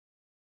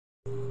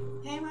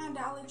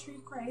my Dollar Tree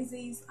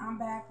crazies. I'm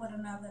back with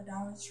another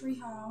Dollar Tree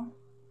haul.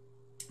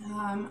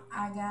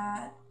 I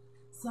got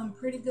some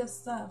pretty good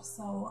stuff,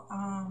 so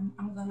I'm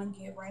gonna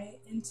get right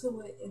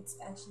into it. It's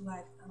actually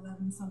like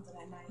 11 something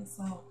at night,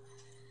 so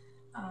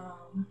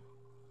I'm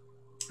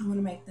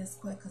gonna make this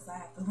quick because I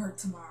have to work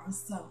tomorrow.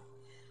 So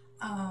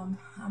I'm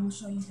gonna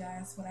show you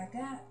guys what I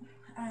got.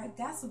 I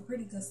got some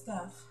pretty good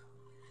stuff.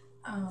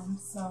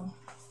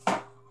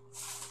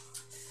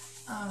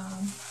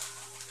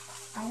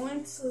 I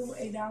went to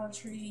a Dollar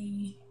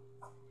Tree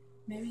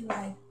maybe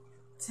like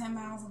 10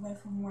 miles away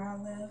from where I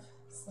live,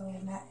 so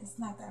it's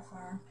not that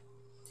far.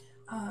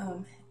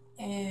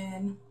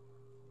 And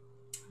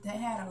they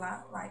had a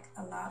lot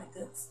of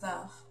good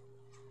stuff.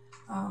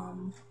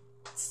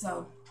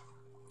 So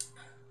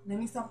let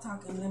me stop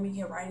talking. Let me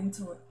get right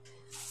into it.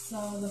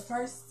 So the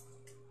first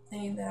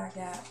thing that I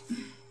got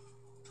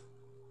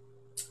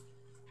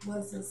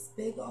was this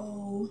big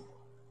old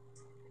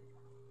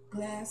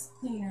glass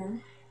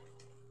cleaner.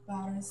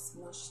 About as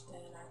smushed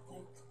in, I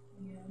think.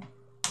 Yeah,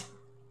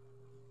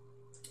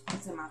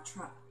 it's in my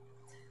trunk.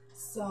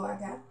 So I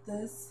got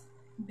this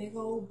big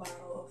old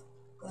bottle of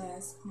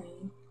glass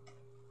clean,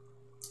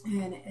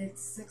 and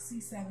it's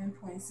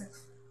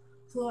 67.6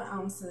 fluid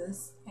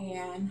ounces,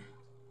 and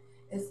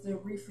it's the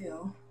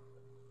refill.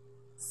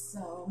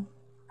 So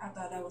I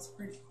thought that was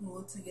pretty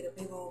cool to get a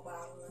big old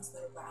bottle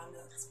instead of buying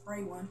a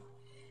spray one.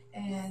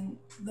 And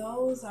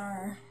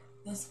the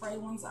spray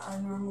ones are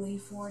normally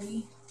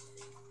 40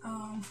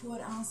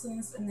 fluid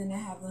ounces, and then they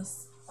have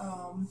this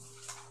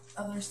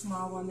other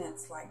small one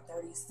that's like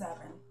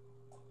 37.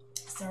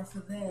 So for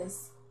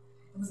this,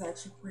 it was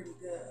actually pretty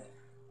good.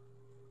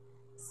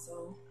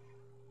 So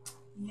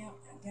yep,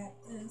 I got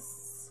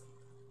this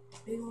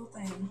big old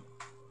thing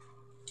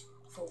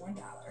for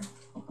 $1.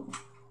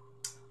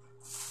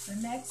 The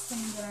next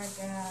thing that I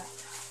got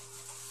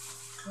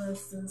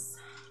was this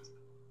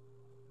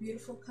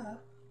beautiful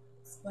cup.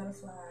 It's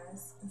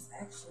butterflies. It's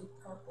actually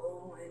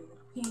purple and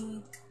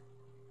pink.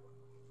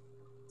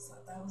 So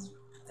that was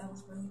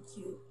really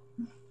cute,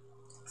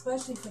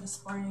 especially for the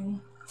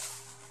spring.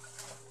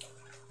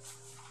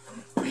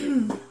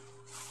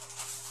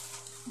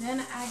 Then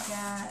I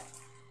got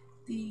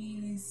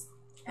these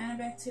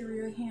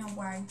antibacterial hand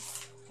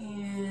wipes,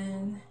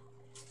 and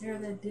they're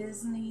the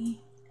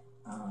Disney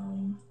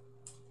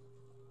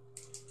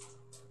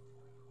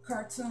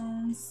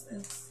cartoons.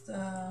 It's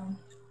the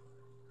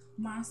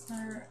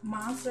Monster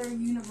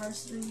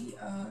University,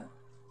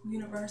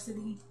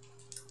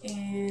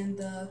 and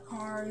the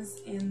Cars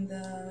in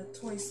the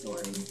Toy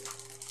Story.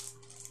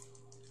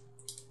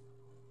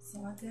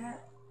 So I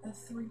got a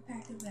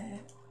 3-pack of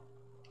that.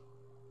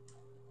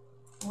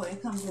 Well,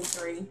 it comes in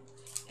 3,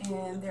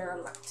 and there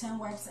are like 10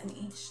 wipes in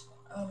each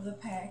of the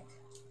pack,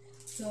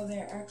 so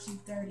there are actually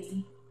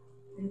 30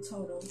 in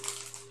total.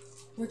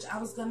 Which I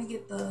was gonna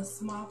get the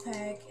small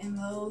pack, and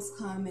those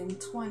come in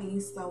 20,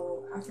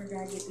 so I figured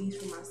I'd get these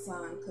for my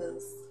son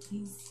because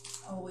he's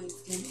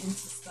always getting into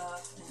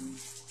stuff and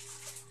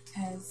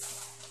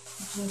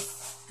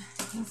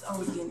he's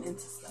always getting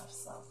into stuff,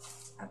 so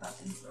I thought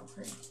these were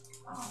pretty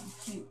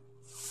cute.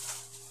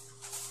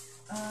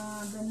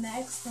 The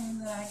next thing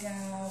that I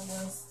got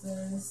was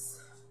this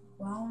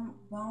Bonne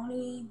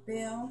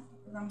Bell,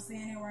 if I'm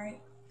saying it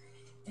right,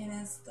 and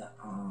it's the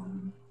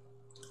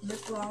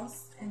lip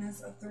gloss, and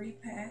it's a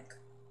 3-pack.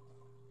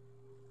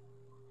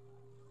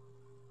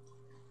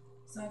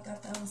 So I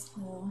thought that was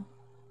cool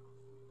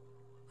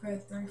for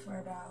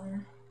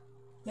 $1,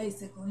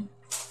 basically.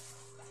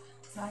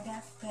 So I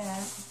got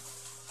that.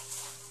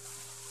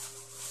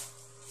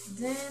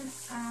 Then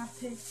I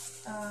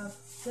picked up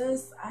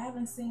this. I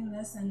haven't seen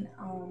this in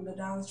the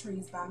Dollar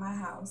Trees by my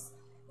house.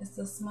 It's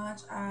the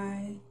Smudge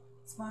Eye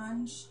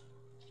Sponge.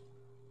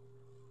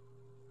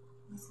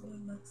 That's what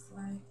it looks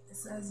like. It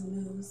says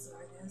new, so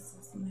I guess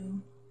it's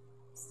new.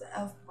 It's the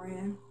Elf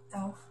brand.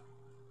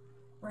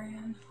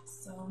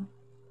 So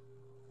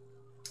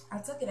I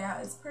took it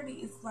out. It's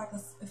pretty. It's like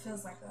it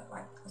feels like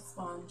a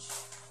sponge.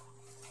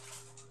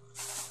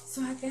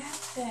 So I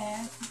got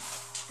that.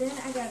 Then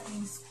I got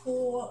these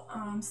cool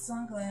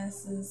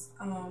sunglasses.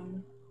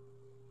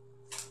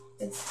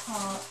 It's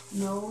called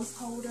Nose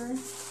Holder,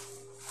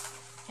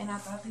 and I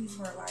thought these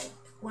were like,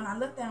 when I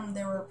looked at them,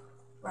 they were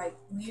like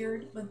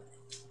weird, but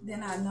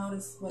then I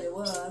noticed what it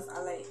was.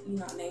 I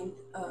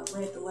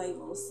read the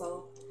labels.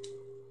 So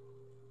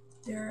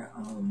they're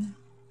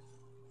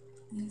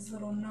these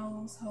little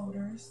nose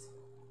holders.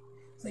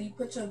 So you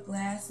put your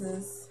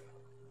glasses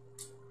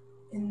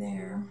in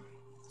there,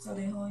 so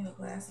they hold your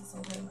glasses,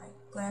 so they're like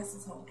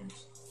glasses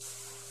holders.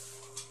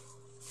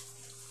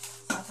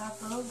 So I thought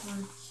those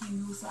were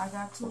cute, so I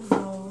got 2 of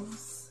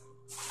those.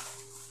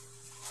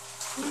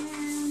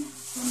 And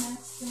the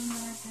next thing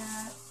that I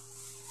got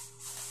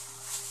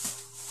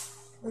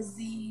was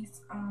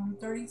these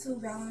 32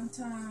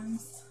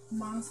 Valentine's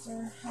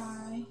Monster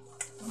High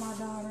for my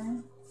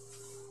daughter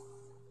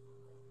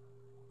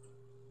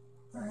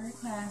for her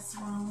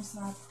classroom, so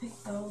I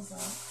picked those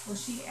up. Well,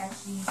 she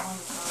actually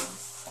wanted those,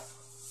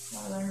 so I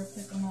let her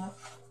pick them up.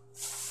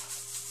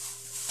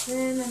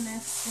 Then the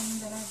next thing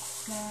that I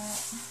got,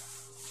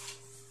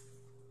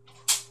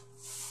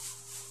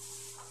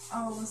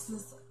 oh, was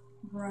this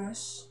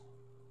brush.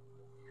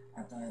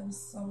 I thought it was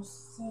so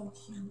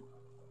cute.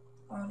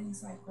 All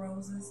these like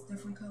roses,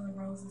 different color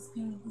roses,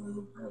 pink,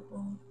 blue,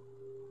 purple.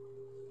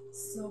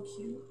 So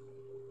cute.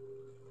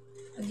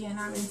 Again,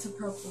 I'm into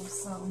purple,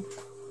 so of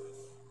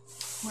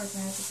course I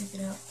had to pick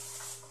it up.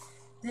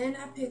 Then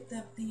I picked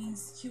up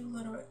these cute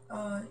little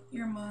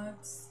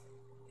earmuffs,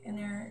 and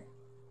they're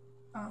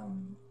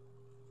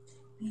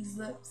these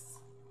lips.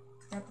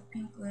 Got the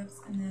pink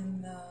lips and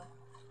then the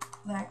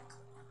black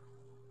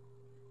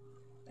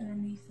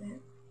underneath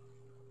it.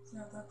 So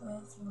I thought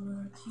those were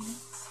really cute.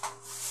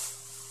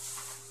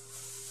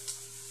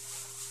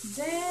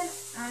 Then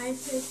I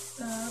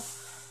picked up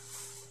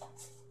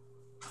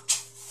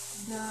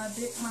the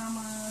Big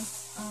Mama's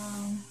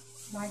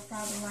Like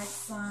Father Like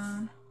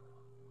Son.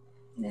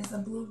 And it's a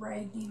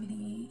Blu-ray,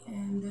 DVD,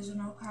 and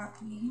digital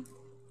copy.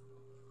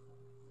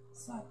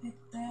 So I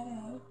picked that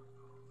up.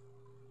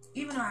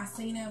 Even though I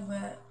seen it,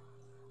 but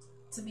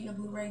to be a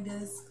Blu-ray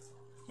disc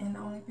and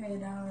only pay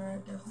 $1, I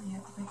definitely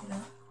have to pick it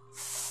up.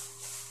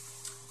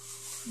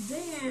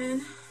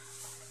 Then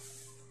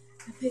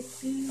I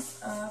picked these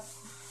up,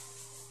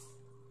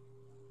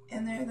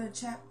 and they're the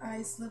Chap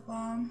Ice Lip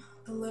Balm,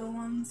 the little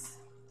ones.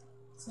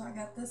 So I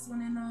got this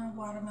one in a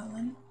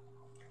watermelon,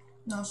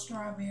 no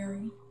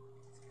strawberry.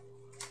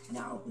 And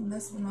I opened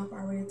this one up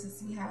already to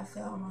see how it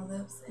felt on my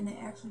lips, and it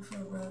actually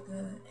felt real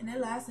good, and it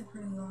lasted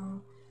pretty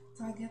long.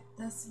 So I get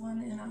this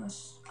one in a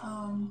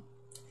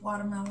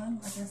watermelon,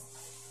 like I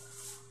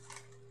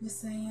was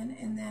saying,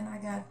 and then I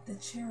got the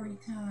cherry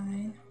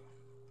kind,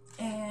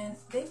 and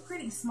they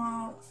pretty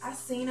small. I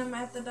seen them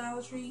at the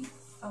Dollar Tree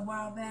a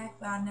while back,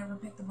 but I never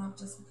picked them up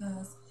just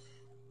because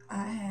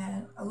I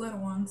had a little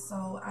one,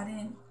 so I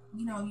didn't,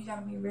 you know, you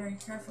gotta be very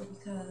careful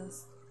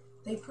because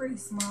they pretty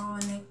small,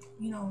 and they,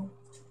 you know,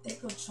 they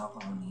could choke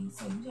on these,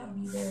 so you gotta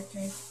be very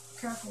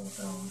careful with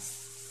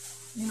those.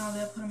 You know,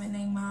 they'll put them in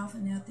their mouth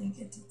and they'll think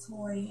it's a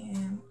toy,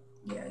 and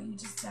yeah, you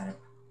just gotta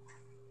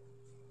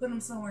put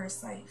them somewhere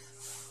safe.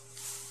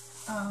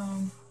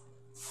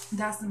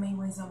 That's the main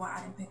reason why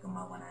I didn't pick them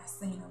up when I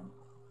seen them,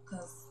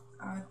 because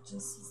I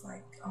just was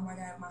like, oh my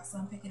god, my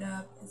son pick it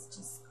up, it's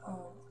just,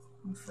 oh,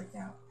 I'm freak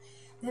out.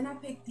 Then I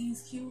picked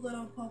these cute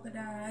little polka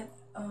dot,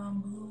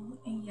 blue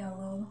and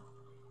yellow,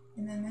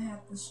 and then they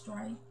have the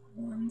stripe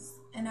ones,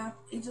 and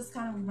it just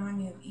kind of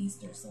reminded me of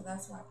Easter, so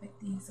that's why I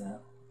picked these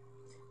up.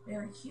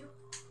 Very cute.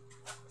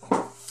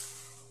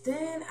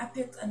 Then I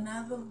picked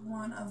another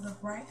one of the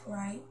Bright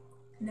Light.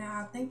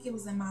 Now I think it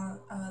was in my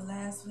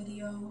last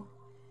video,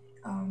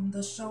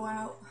 the show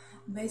out,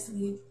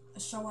 basically a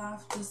show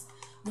off, just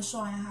was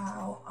showing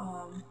how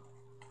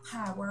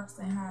it works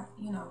and how,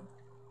 you know,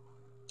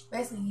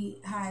 basically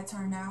how it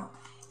turned out.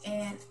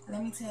 And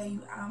let me tell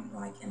you, I'm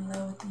like in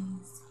love with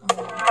these.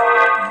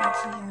 I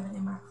actually have it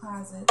in my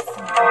closet,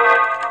 so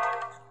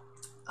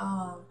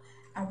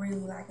I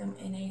really like them,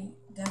 and they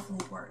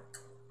definitely work.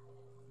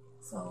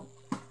 So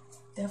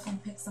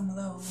definitely pick some of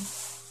those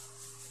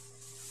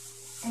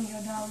in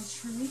your Dollar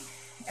Tree,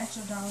 at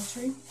your Dollar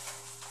Tree.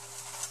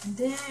 And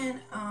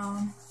then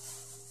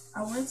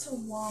I went to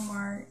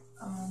Walmart.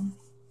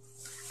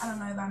 I don't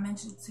know if I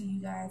mentioned to you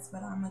guys,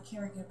 but I'm a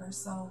caregiver,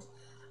 so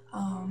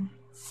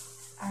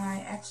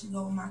I actually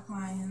go with my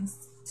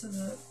clients to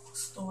the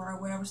store, or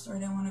whatever store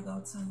they want to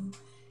go to.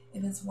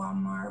 If it's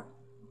Walmart,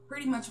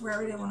 pretty much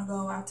wherever they want to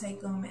go, I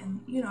take them,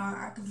 and you know,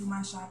 I could do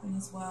my shopping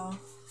as well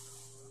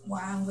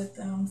while I'm with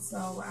them.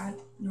 So I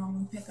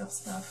normally pick up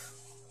stuff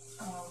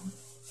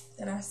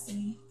that I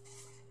see.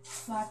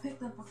 So I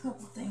picked up a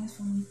couple things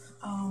from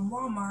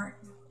Walmart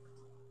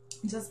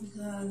just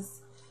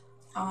because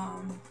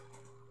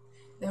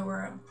they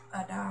were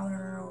 $1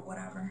 or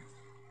whatever.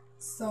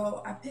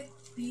 So I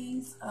picked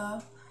these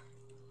up,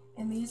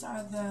 and these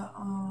are the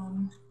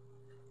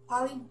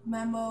Poly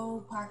Memo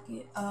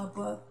Pocket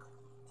Book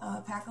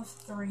pack of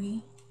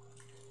 3.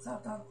 So I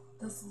thought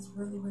this is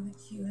really, really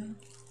cute.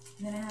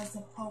 And then it has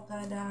a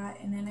polka dot,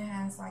 and then it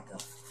has like a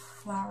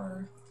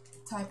flower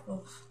type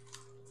of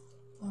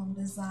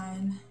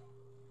design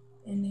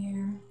in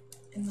there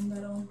in the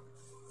middle,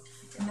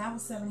 and that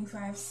was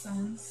 75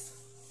 cents.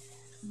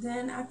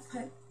 Then I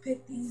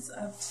picked these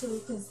up too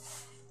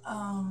because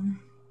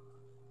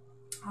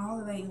all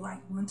of they like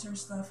winter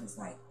stuff is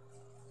like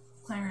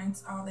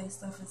clearance. All their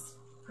stuff is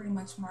pretty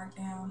much marked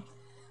down.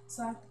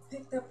 So I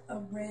picked up a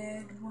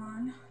red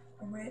one,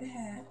 a red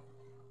hat,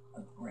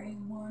 a gray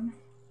one,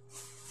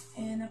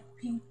 and a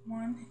pink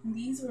one. And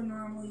these were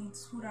normally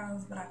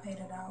 $2, but I paid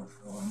 $1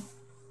 for them,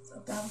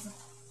 so that was a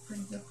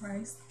pretty good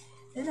price.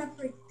 Then I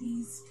picked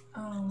these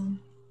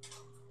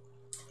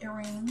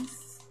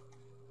earrings,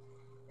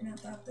 and I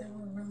thought they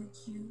were really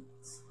cute.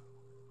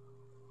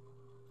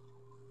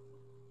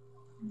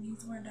 And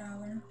these were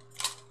 $1.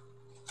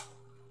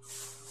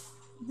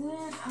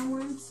 Then I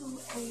went to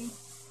a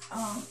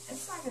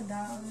it's like a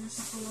dollar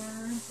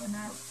store, but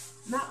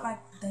not like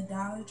the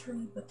Dollar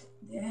Tree, but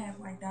they have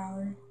like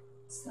dollar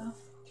stuff.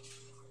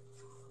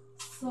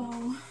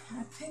 So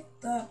I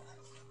picked up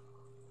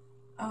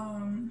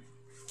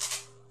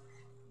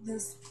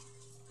this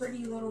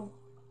pretty little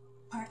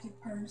pocket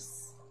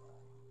purse.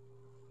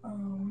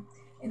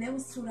 And it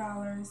was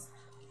 $2.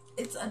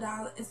 It's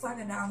 $1. It's like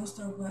a dollar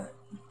store, but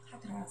how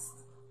could I?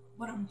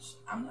 What I'm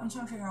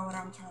trying to figure out what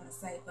I'm trying to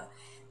say. But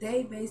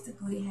they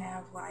basically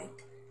have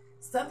like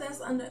stuff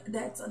that's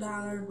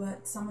 $1,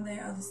 but some of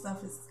their other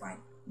stuff is like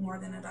more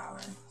than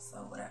 $1. So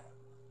whatever.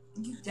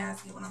 You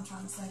guys get what I'm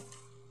trying to say.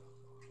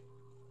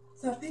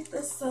 So I picked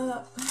this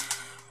up,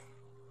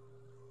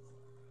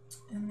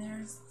 and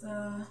there's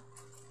the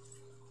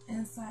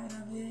inside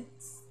of it.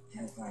 It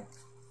has like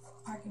a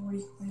pocket where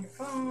you can put your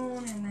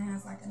phone, and it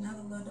has like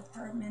another little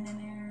department in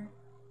there.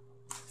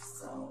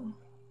 So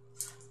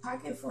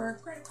pocket for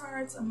credit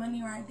cards or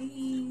money or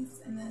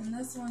IDs, and then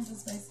this one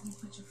just basically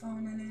put your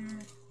phone in there.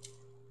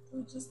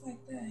 So just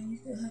like that, and you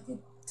can hook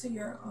it to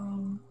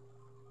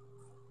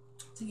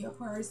your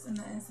purse and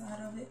the inside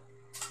of it.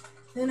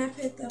 Then I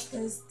picked up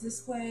this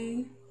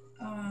display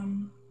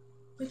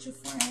picture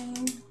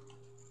frame.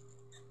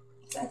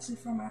 It's actually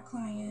for my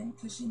client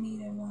because she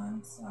needed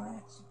one, so I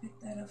actually picked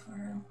that up for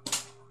her.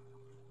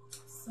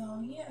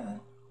 So yeah.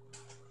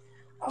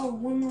 Oh,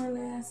 one more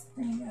last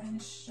thing I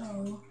didn't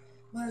show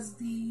was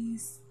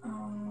these.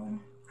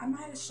 I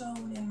might have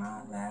showed in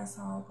my last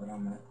haul, but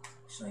I'm gonna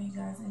show you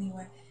guys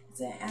anyway. It's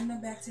an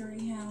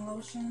antibacterial hand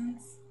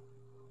lotions,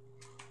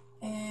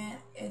 and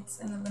it's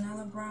in the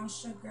vanilla, brown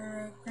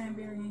sugar,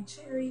 cranberry and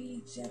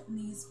cherry,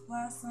 Japanese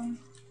blossom.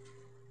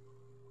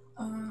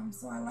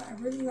 So I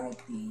really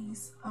like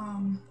these.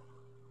 I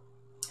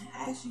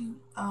actually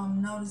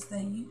noticed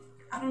that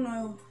I don't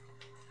know,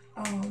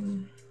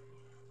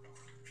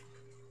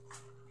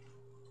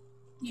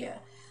 yeah,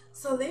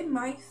 so they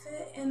might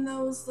fit in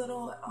those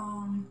little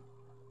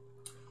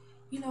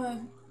you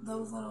know,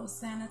 those little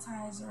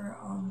sanitizer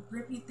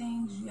grippy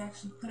things. You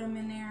actually put them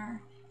in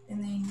there,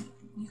 and then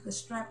you could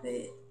strap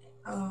it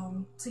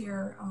to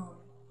your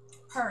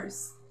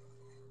purse,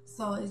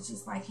 so it's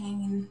just like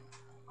hanging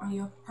on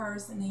your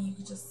purse, and then you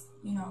could just,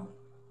 you know,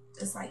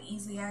 it's like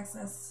easy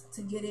access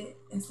to get it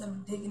instead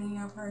of digging in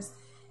your purse.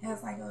 It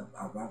has like a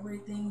rubbery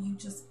thing. You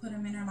just put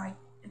them in there, like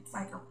it's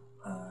like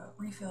a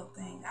refill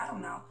thing. I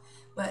don't know,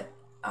 but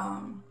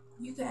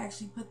you could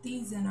actually put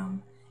these in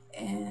them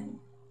and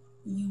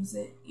use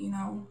it, you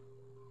know,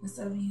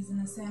 instead of using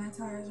the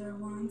sanitizer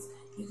ones.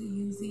 You could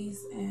use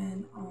these,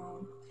 and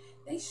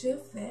they should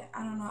fit.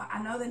 I don't know.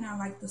 I know they're not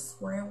like the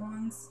square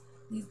ones.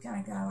 These kind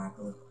of got like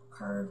a little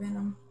curve in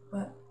them,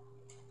 but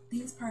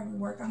these probably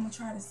work. I'm gonna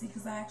try to see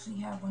because I actually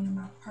have one in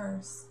my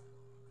purse,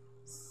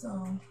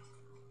 so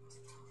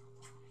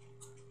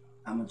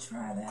I'm gonna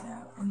try that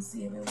out and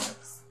see if it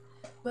works.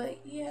 But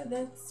yeah,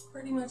 that's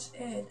pretty much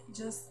it.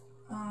 Just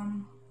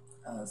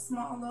a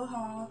small little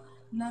haul,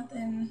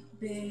 nothing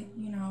big,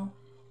 you know.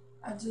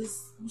 I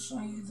just was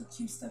showing you the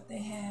cute stuff they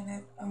have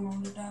at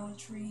the Dollar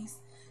Trees.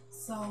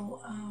 So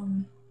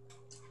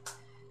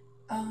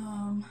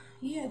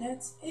yeah,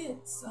 that's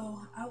it.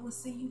 So I will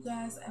see you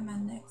guys at my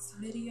next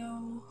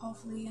video,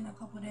 hopefully in a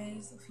couple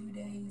days, a few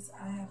days.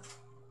 I have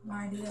no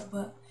idea,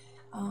 but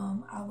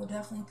I will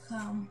definitely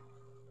come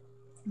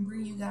and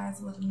bring you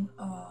guys with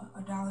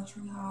a Dollar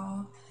Tree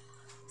haul.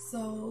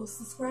 So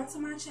subscribe to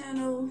my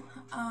channel,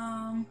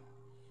 and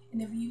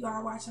if you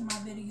are watching my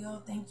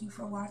video, thank you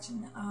for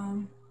watching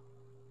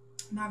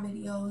my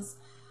videos.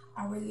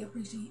 I really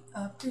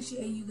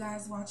appreciate you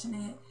guys watching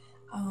it,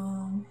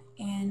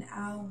 and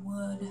I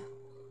would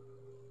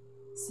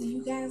see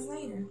you guys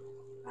later.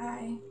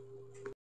 Bye.